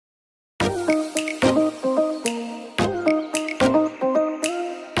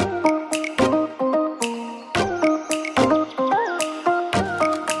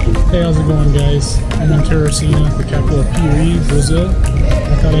Teresina, the capital of Piauí, Brazil.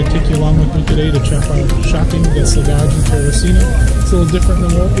 I thought I'd take you along with me today to check out Shopping da Cidade Teresina. It's a little different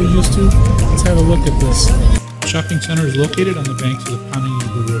than what we're used to. Let's have a look at this. The shopping center is located on the banks of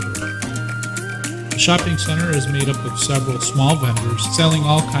the River. The shopping center is made up of several small vendors selling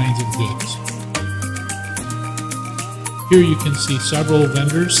all kinds of goods. Here you can see several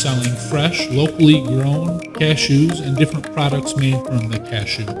vendors selling fresh, locally grown cashews and different products made from the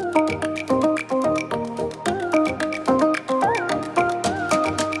cashew.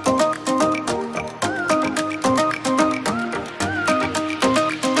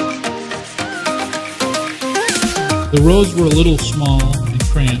 The rows were a little small and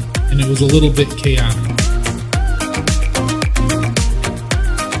cramped, and it was a little bit chaotic.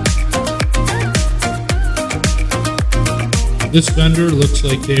 This vendor looks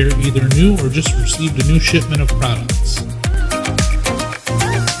like they're either new or just received a new shipment of products.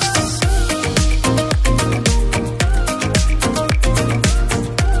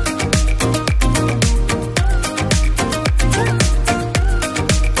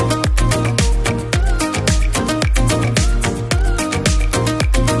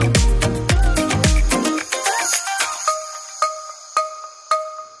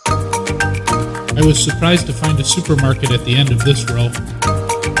 I was surprised to find a supermarket at the end of this row.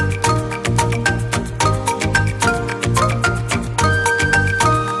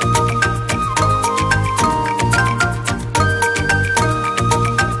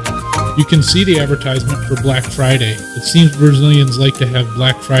 You can see the advertisement for Black Friday. It seems Brazilians like to have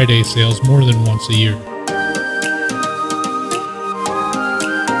Black Friday sales more than once a year.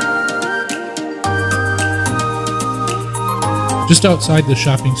 Just outside the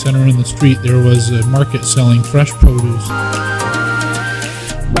shopping center in the street, there was a market selling fresh produce.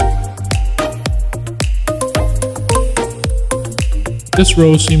 This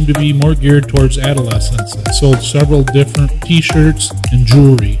row seemed to be more geared towards adolescents that sold several different t-shirts and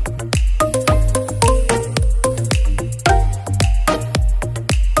jewelry.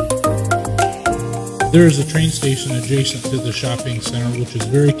 There is a train station adjacent to the shopping center, which is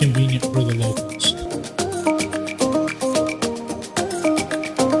very convenient for the locals.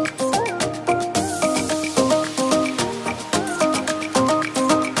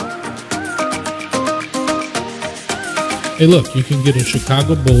 Hey look, you can get a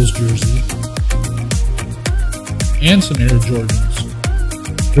Chicago Bulls jersey and some Air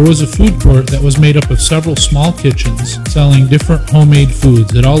Jordans. There was a food court that was made up of several small kitchens selling different homemade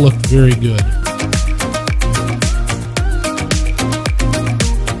foods. It all looked very good.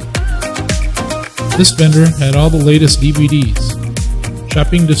 This vendor had all the latest DVDs.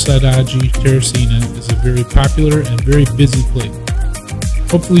 Shopping da Cidade Teresina is a very popular and very busy place.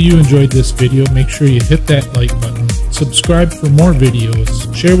 Hopefully you enjoyed this video. Make sure you hit that like button. Subscribe for more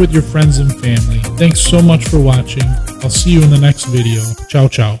videos. Share with your friends and family. Thanks so much for watching. I'll see you in the next video. Ciao,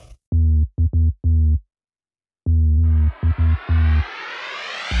 ciao.